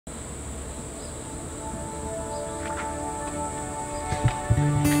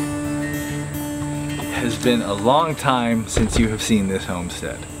been a long time since you have seen this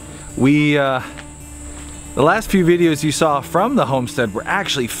homestead. The last few videos you saw from the homestead were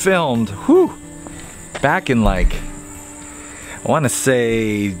actually filmed, back in like, I want to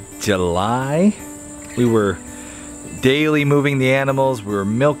say July. We were daily moving the animals, we were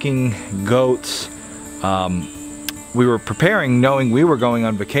milking goats. We were preparing knowing we were going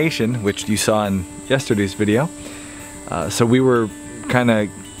on vacation, which you saw in yesterday's video. So we were kind of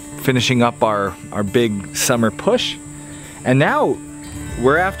finishing up our big summer push. And now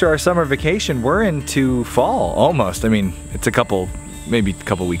we're after our summer vacation, we're into fall almost. I mean, it's maybe a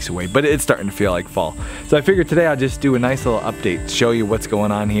couple weeks away, but it's starting to feel like fall. So I figured today I'll just do a nice little update, show you what's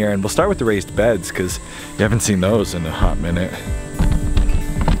going on here, and we'll start with the raised beds because you haven't seen those in a hot minute.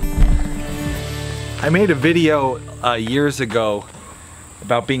 I made a video years ago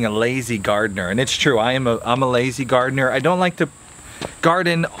about being a lazy gardener, and it's true, I'm a lazy gardener. I don't like to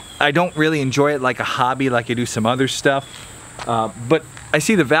garden. I don't really enjoy it like a hobby like I do some other stuff, but I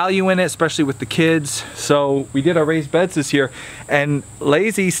see the value in it, especially with the kids. So we did our raised beds this year, and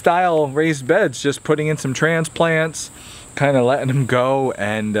lazy style raised beds, just putting in some transplants, kind of letting them go,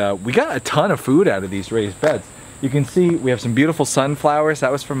 and we got a ton of food out of these raised beds. You can see we have some beautiful sunflowers.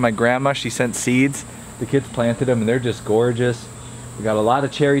 That was from my grandma. She sent seeds. The kids planted them and they're just gorgeous. We got a lot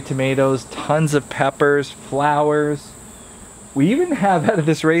of cherry tomatoes, tons of peppers, flowers. We even have out of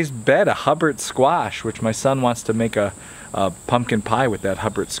this raised bed a Hubbard squash, which my son wants to make a pumpkin pie with that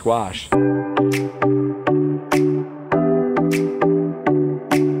Hubbard squash. So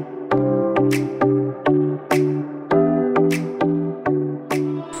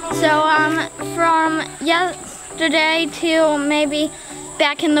from yesterday to maybe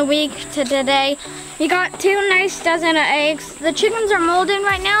back in the week to today, we got 2 nice dozen of eggs. The chickens are molding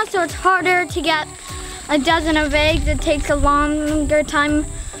right now, so it's harder to get a dozen of eggs. It takes a longer time.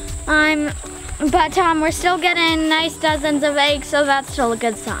 But we're still getting nice dozens of eggs, so that's still a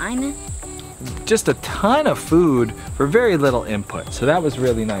good sign. Just a ton of food for very little input, so that was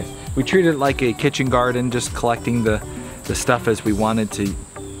really nice. We treated it like a kitchen garden, just collecting the stuff as we wanted to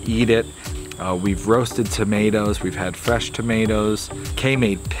eat it. We've roasted tomatoes, we've had fresh tomatoes. Kay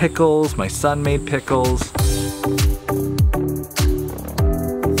made pickles, my son made pickles.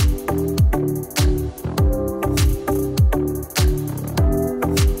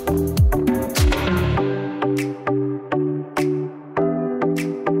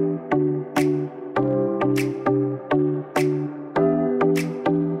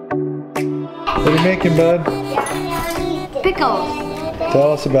 What are you making, bud? Pickles.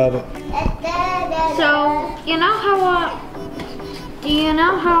 Tell us about it. So, you know how, do you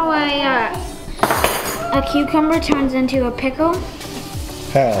know how a cucumber turns into a pickle?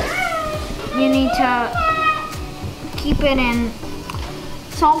 How? You need to keep it in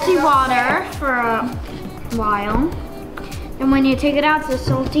salty water for a while. And when you take it out, it's a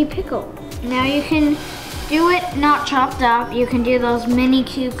salty pickle. Now you can do it not chopped up. You can do those mini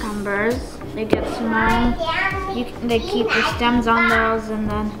cucumbers. They get small. They keep the stems on those, and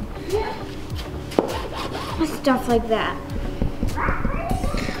then stuff like that.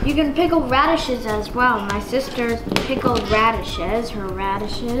 You can pickle radishes as well. My sister pickled radishes, her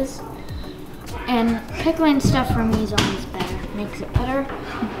radishes. And pickling stuff for me is always better. Makes it better,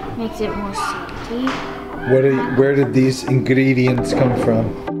 makes it more salty. Where did these ingredients come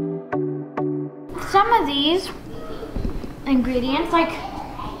from? Some of these ingredients, like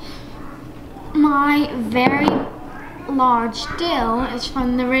my very large dill, is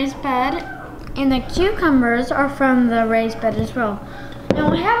from the raised bed, and the cucumbers are from the raised bed as well.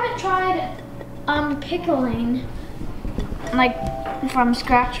 Now I haven't tried pickling, like from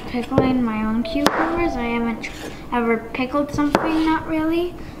scratch pickling my own cucumbers. I haven't ever pickled something, not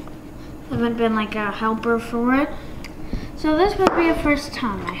really. I haven't been like a helper for it. So this would be a first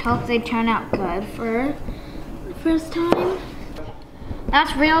time. I hope they turn out good for the first time.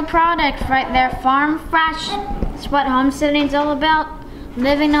 That's real product right there, farm fresh. That's what homesteading's all about.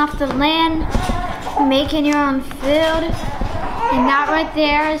 Living off the land, making your own food, and that right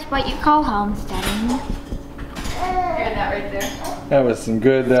there is what you call homesteading. Hear that right there? That was some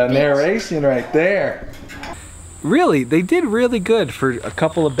good narration right there. Really, they did really good for a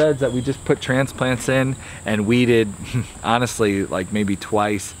couple of beds that we just put transplants in and weeded, honestly, like maybe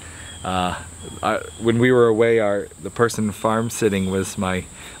twice. When we were away, the person farm sitting was my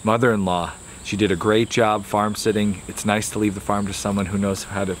mother-in-law. She did a great job farm sitting. It's nice to leave the farm to someone who knows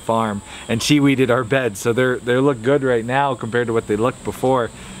how to farm. And she weeded our beds, so they look good right now compared to what they looked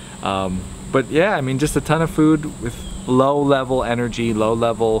before. But yeah, I mean, just a ton of food with low level energy, low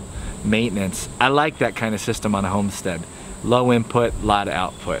level maintenance. I like that kind of system on a homestead. low input, a lot of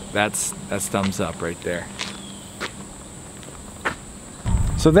output. That's thumbs up right there.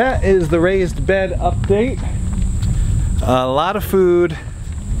 So that is the raised bed update. A lot of food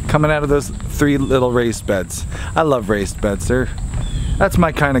coming out of those 3 little raised beds. I love raised beds. That's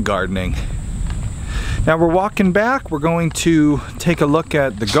my kind of gardening. Now we're walking back. We're going to take a look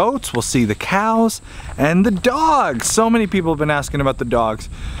at the goats. We'll see the cows and the dogs. So many people have been asking about the dogs.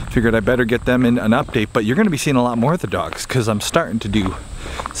 Figured I better get them in an update, but you're going to be seeing a lot more of the dogs because I'm starting to do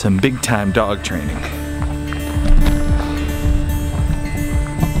some big time dog training.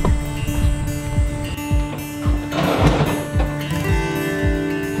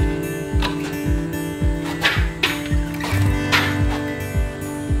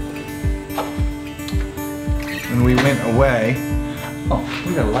 When we went away, oh,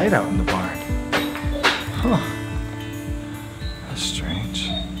 we got a light out in the barn. Huh. That's strange.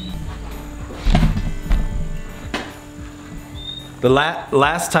 The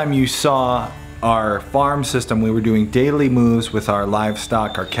last time you saw our farm system, we were doing daily moves with our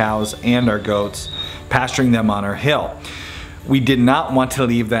livestock, our cows and our goats, pasturing them on our hill. We did not want to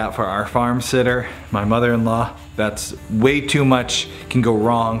leave that for our farm sitter, my mother-in-law. That's way too much can go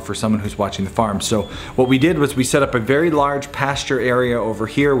wrong for someone who's watching the farm. So what we did was we set up a very large pasture area over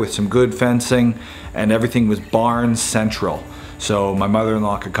here with some good fencing, and everything was barn central. So my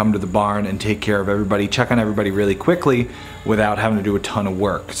mother-in-law could come to the barn and take care of everybody, check on everybody really quickly without having to do a ton of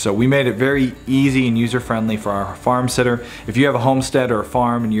work. So we made it very easy and user-friendly for our farm sitter. If you have a homestead or a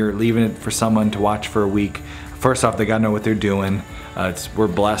farm and you're leaving it for someone to watch for a week, first off, they gotta know what they're doing. We're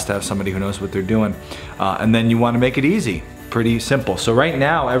blessed to have somebody who knows what they're doing. And then you wanna make it easy, pretty simple. So right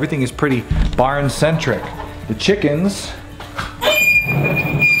now, everything is pretty barn-centric. The chickens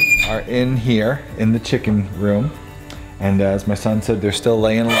are in here, in the chicken room. And as my son said, they're still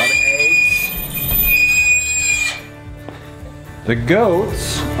laying a lot of eggs. The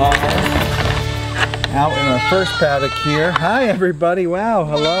goats are out in our first paddock here. Hi everybody, wow,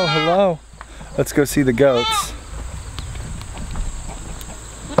 hello, hello. Let's go see the goats.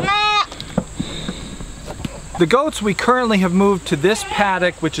 The goats, we currently have moved to this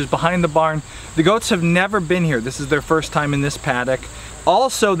paddock, which is behind the barn. The goats have never been here. This is their first time in this paddock.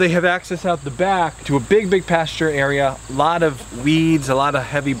 Also, they have access out the back to a big pasture area. A lot of weeds, a lot of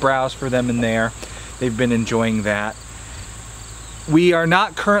heavy browse for them in there. They've been enjoying that. We are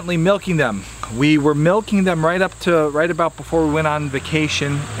not currently milking them. We were milking them right about before we went on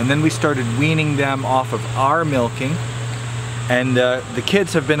vacation, and then we started weaning them off of our milking. And the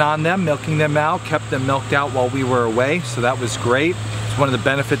kids have been on them, milking them out, kept them milked out while we were away, so that was great. It's one of the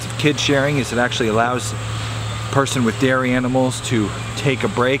benefits of kid sharing is it actually allows a person with dairy animals to take a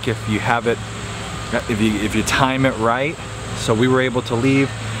break if you have it, if you time it right. So we were able to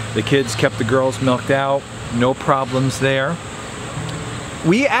leave. The kids kept the girls milked out, no problems there.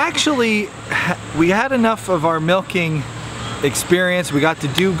 We actually, we had enough of our milking experience. We got to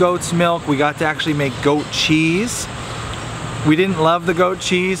do goat's milk. We got to actually make goat cheese. We didn't love the goat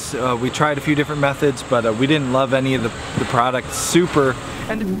cheese. We tried a few different methods, but we didn't love any of the products super.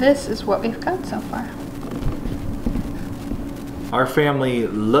 And this is what we've got so far. Our family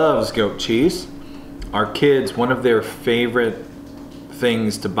loves goat cheese. Our kids, one of their favorite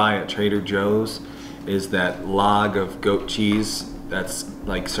things to buy at Trader Joe's is that log of goat cheese that's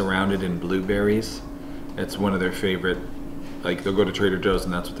like surrounded in blueberries. It's one of their favorite, like they'll go to Trader Joe's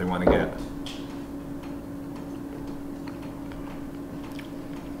and that's what they want to get.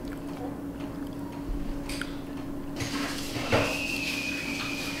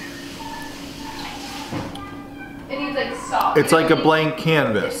 It needs like soft. It's like a blank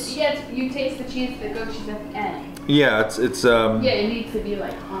canvas. Yeah, you taste the cheese, the goat cheese at the end. Yeah, it's yeah, it needs to be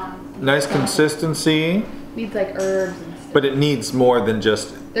like on. Nice consistency. Needs like herbs and stuff. But it needs more than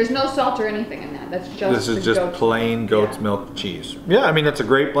just. There's no salt or anything in that. That's just. This is just plain goat's milk cheese. Yeah, I mean it's a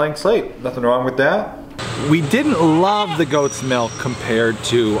great blank slate. Nothing wrong with that. We didn't love the goat's milk compared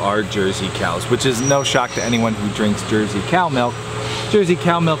to our Jersey cows, which is no shock to anyone who drinks Jersey cow milk. Jersey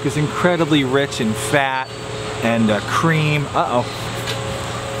cow milk is incredibly rich in fat and cream.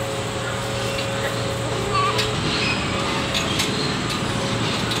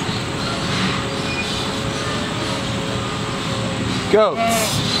 Goats.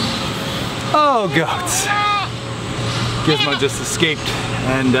 Oh, goats. Gizmo just escaped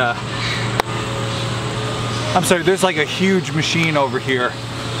and I'm sorry, there's like a huge machine over here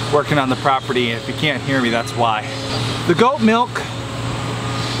working on the property. If you can't hear me, that's why. The goat milk,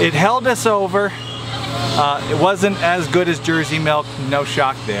 it held us over. It wasn't as good as Jersey milk, no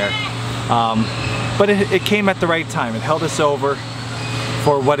shock there. But it came at the right time. It held us over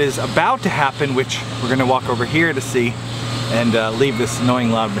for what is about to happen, which we're gonna walk over here to see. and leave this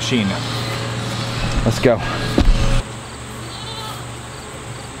annoying loud machine. Let's go.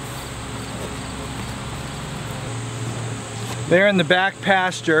 They're in the back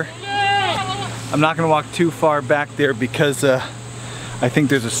pasture. I'm not gonna walk too far back there because I think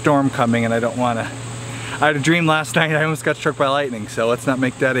there's a storm coming and I don't wanna. I had a dream last night, I almost got struck by lightning, so let's not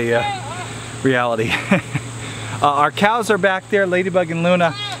make that a reality. Our cows are back there, Ladybug and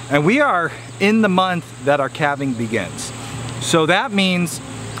Luna, and we are in the month that our calving begins. So that means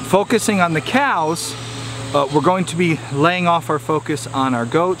focusing on the cows, we're going to be laying off our focus on our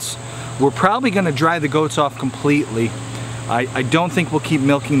goats. We're probably gonna dry the goats off completely. I don't think we'll keep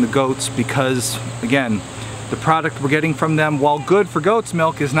milking the goats because, again, the product we're getting from them, while good for goat's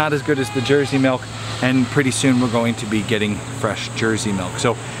milk, is not as good as the Jersey milk, and pretty soon we're going to be getting fresh Jersey milk.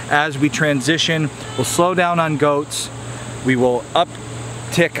 So as we transition, we'll slow down on goats, we will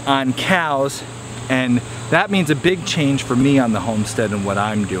uptick on cows, and that means a big change for me on the homestead and what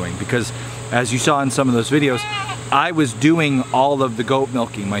I'm doing, because as you saw in some of those videos, I was doing all of the goat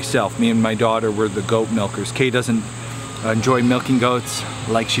milking myself. Me and my daughter were the goat milkers. Kay doesn't enjoy milking goats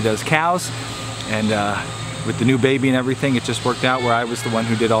like she does cows, and with the new baby and everything, it just worked out where I was the one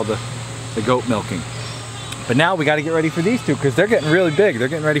who did all the goat milking. But now we got to get ready for these two because they're getting really big. They're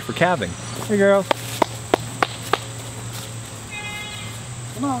getting ready for calving. Hey girls.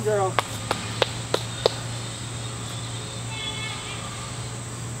 Come on, girl.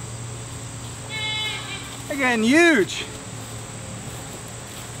 They're getting huge.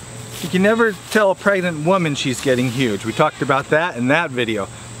 You can never tell a pregnant woman she's getting huge. We talked about that in that video.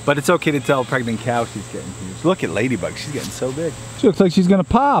 But it's okay to tell a pregnant cow she's getting huge. Look at Ladybug, she's getting so big. She looks like she's gonna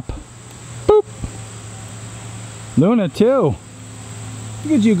pop. Boop. Luna too.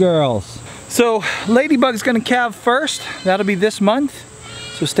 Look at you girls. So Ladybug's gonna calve first. That'll be this month.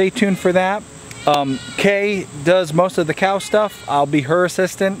 So stay tuned for that. Kay does most of the cow stuff. I'll be her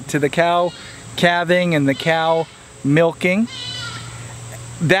assistant to the cow calving and the cow milking.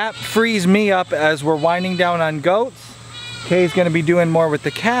 That frees me up as we're winding down on goats. Kay's gonna be doing more with the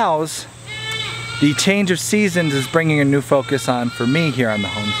cows. The change of seasons is bringing a new focus on for me here on the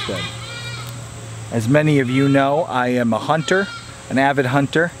homestead. As many of you know, I am a hunter, an avid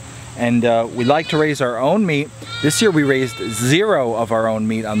hunter, and we like to raise our own meat. This year we raised 0 of our own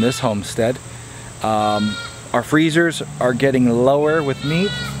meat on this homestead. Our freezers are getting lower with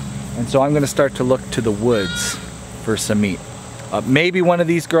meat, and so I'm gonna start to look to the woods for some meat. Maybe one of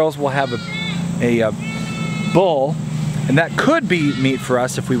these girls will have a bull, and that could be meat for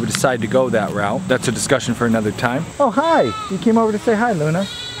us if we would decide to go that route. That's a discussion for another time. Oh, hi. You came over to say hi, Luna.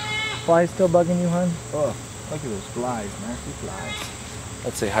 Flies still bugging you, hon? Oh, look at those flies, nasty flies.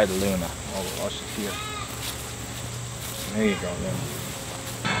 Let's say hi to Luna while she's here. There you go,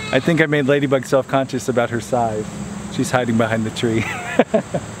 Luna. I think I made Ladybug self-conscious about her size. She's hiding behind the tree.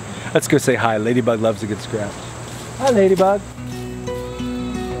 Let's go say hi. Ladybug loves a good scratch. Hi, Ladybug.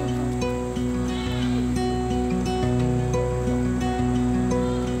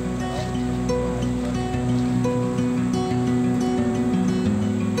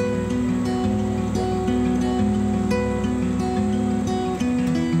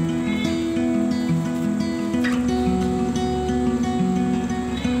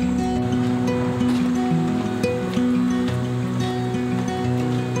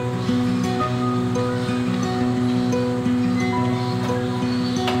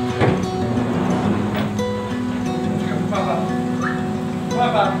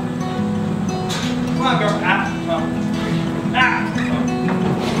 Come on, girl.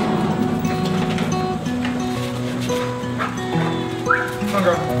 Come on,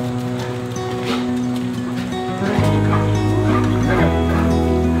 girl.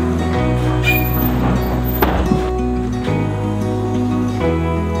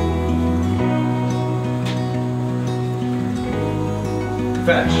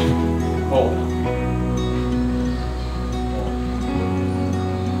 Fetch. Hold.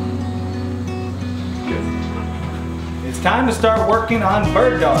 It's time to start working on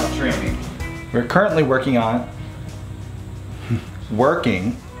bird dog training. We're currently working on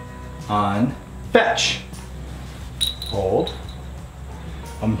fetch. Hold.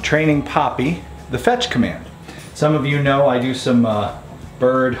 I'm training Poppy the fetch command. Some of you know I do some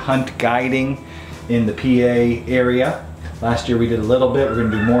bird hunt guiding in the PA area. Last year we did a little bit, we're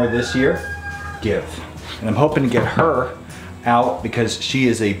gonna do more this year. Give. And I'm hoping to get her out because she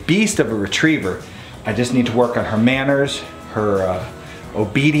is a beast of a retriever. I just need to work on her manners, her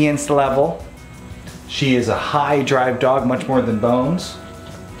obedience level. She is a high drive dog, much more than Bones.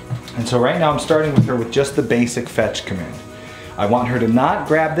 And so right now I'm starting with her with just the basic fetch command. I want her to not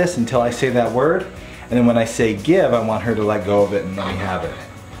grab this until I say that word, And then when I say give, I want her to let go of it and let me have it.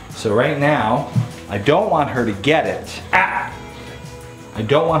 So right now, I don't want her to get it. Ah! I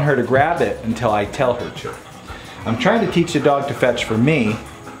don't want her to grab it until I tell her to. I'm trying to teach the dog to fetch for me.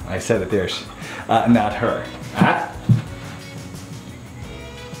 I said it there, not her. Ah.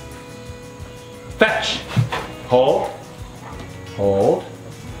 Fetch. Hold. Hold.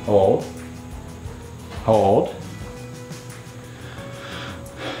 Hold. Hold.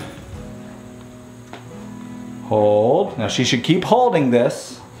 Hold. Now she should keep holding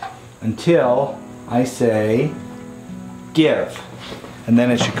this until I say give. And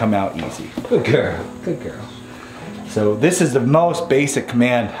then it should come out easy. Good girl. Good girl. So this is the most basic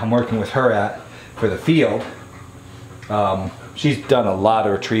command I'm working with her at for the field. She's done a lot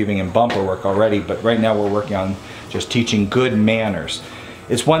of retrieving and bumper work already, but right now we're working on just teaching good manners.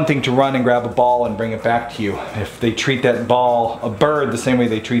 It's one thing to run and grab a ball and bring it back to you. If they treat that ball, a bird, the same way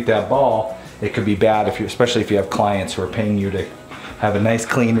they treat that ball, it could be bad, if you, especially if you have clients who are paying you to have a nice,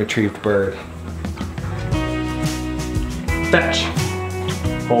 clean, retrieved bird. Fetch.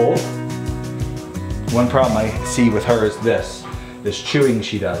 Hold. One problem I see with her is this chewing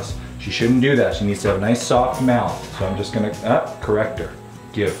she does. She shouldn't do that. She needs to have a nice soft mouth. So I'm just gonna correct her.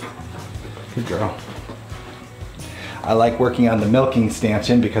 Give. Good girl. I like working on the milking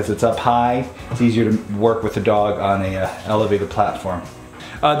stanchion because it's up high. It's easier to work with the dog on a elevated platform.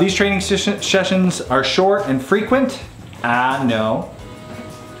 These training sessions are short and frequent. I know.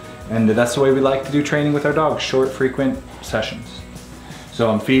 And that's the way we like to do training with our dogs. Short, frequent sessions.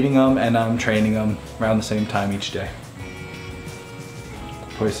 So I'm feeding them and I'm training them around the same time each day.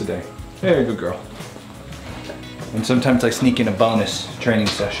 Twice a day. Hey, good girl. And sometimes I sneak in a bonus training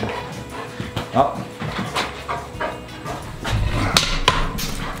session. Oh.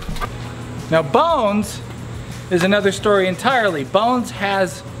 Now Bones is another story entirely. Bones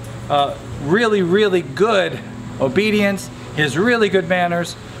has really, really good obedience. He has really good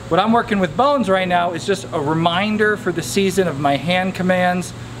manners. What I'm working with Bones right now is just a reminder for the season of my hand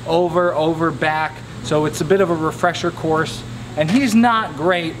commands, over, over, back. So it's a bit of a refresher course. And he's not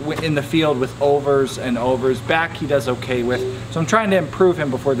great in the field with overs and overs. Back he does okay with. So I'm trying to improve him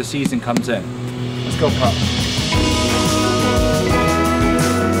before the season comes in. Let's go, pup.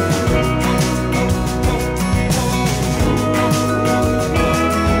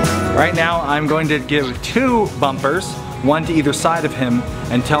 Right now I'm going to give 2 bumpers, one to either side of him,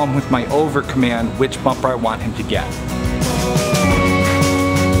 and tell him with my over command which bumper I want him to get.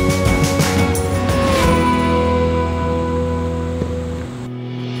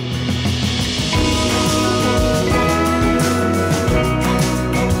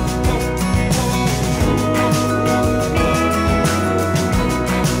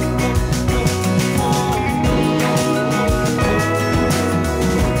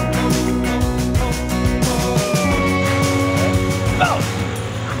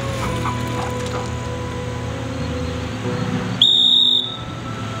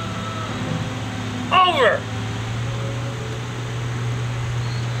 Over!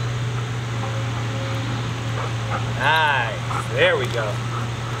 Nice, there we go.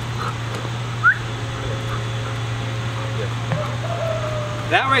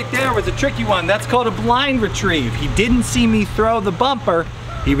 That right there was a tricky one. That's called a blind retrieve. He didn't see me throw the bumper.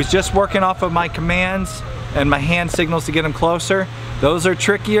 He was just working off of my commands and my hand signals to get him closer. Those are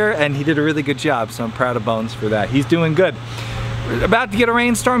trickier, and he did a really good job, so I'm proud of Bones for that. He's doing good. We're about to get a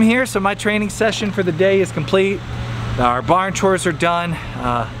rainstorm here, so my training session for the day is complete. Our barn chores are done.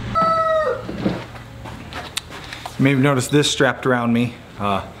 You may have noticed this strapped around me.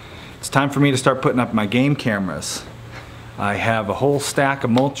 It's time for me to start putting up my game cameras. I have a whole stack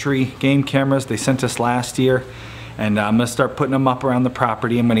of Moultrie game cameras they sent us last year, and I'm gonna start putting them up around the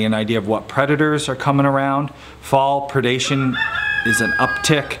property. I'm gonna get an idea of what predators are coming around. Fall predation is an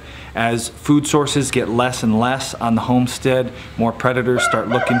uptick. As food sources get less and less on the homestead, more predators start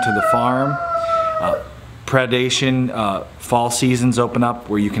looking to the farm. Predation, fall seasons open up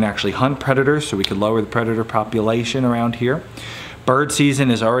where you can actually hunt predators, so we could lower the predator population around here. Bird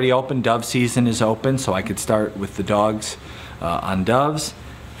season is already open, dove season is open, so I could start with the dogs on doves.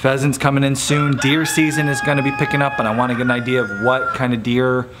 Pheasants coming in soon. Deer season is going to be picking up, and I want to get an idea of what kind of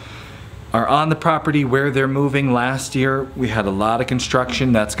deer are on the property, where they're moving. Last year we had a lot of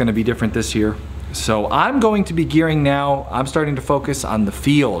construction. That's going to be different this year. So I'm going to be gearing now. I'm starting to focus on the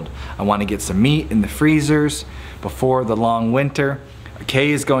field. I want to get some meat in the freezers before the long winter.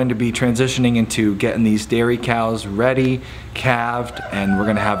 Kay is going to be transitioning into getting these dairy cows ready, calved, and we're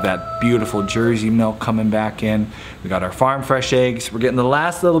gonna have that beautiful Jersey milk coming back in. We got our farm fresh eggs. We're getting the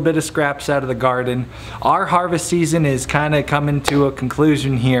last little bit of scraps out of the garden. Our harvest season is kind of coming to a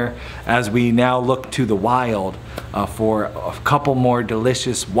conclusion here as we now look to the wild for a couple more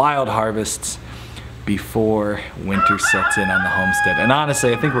delicious wild harvests before winter sets in on the homestead. And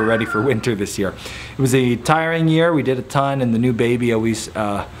honestly, I think we're ready for winter this year. It was a tiring year. We did a ton, and the new baby always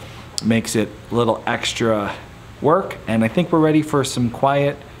makes it a little extra work. And I think we're ready for some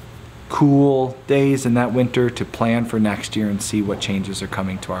quiet, cool days in that winter to plan for next year and see what changes are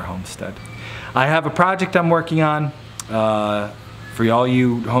coming to our homestead. I have a project I'm working on for all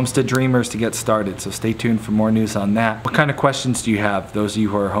you homestead dreamers to get started, so stay tuned for more news on that. What kind of questions do you have, those of you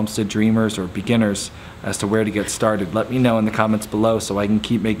who are homestead dreamers or beginners, as to where to get started? Let me know in the comments below so I can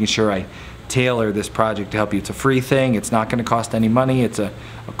keep making sure I tailor this project to help you. It's a free thing. It's not going to cost any money. It's a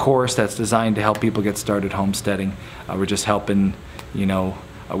course that's designed to help people get started homesteading. We're just helping, you know,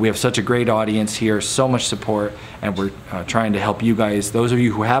 we have such a great audience here, so much support, and we're trying to help you guys, those of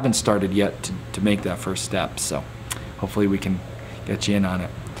you who haven't started yet, to make that first step. So hopefully we can get you in on it.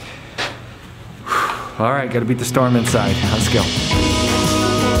 All right, gotta beat the storm inside. Let's go.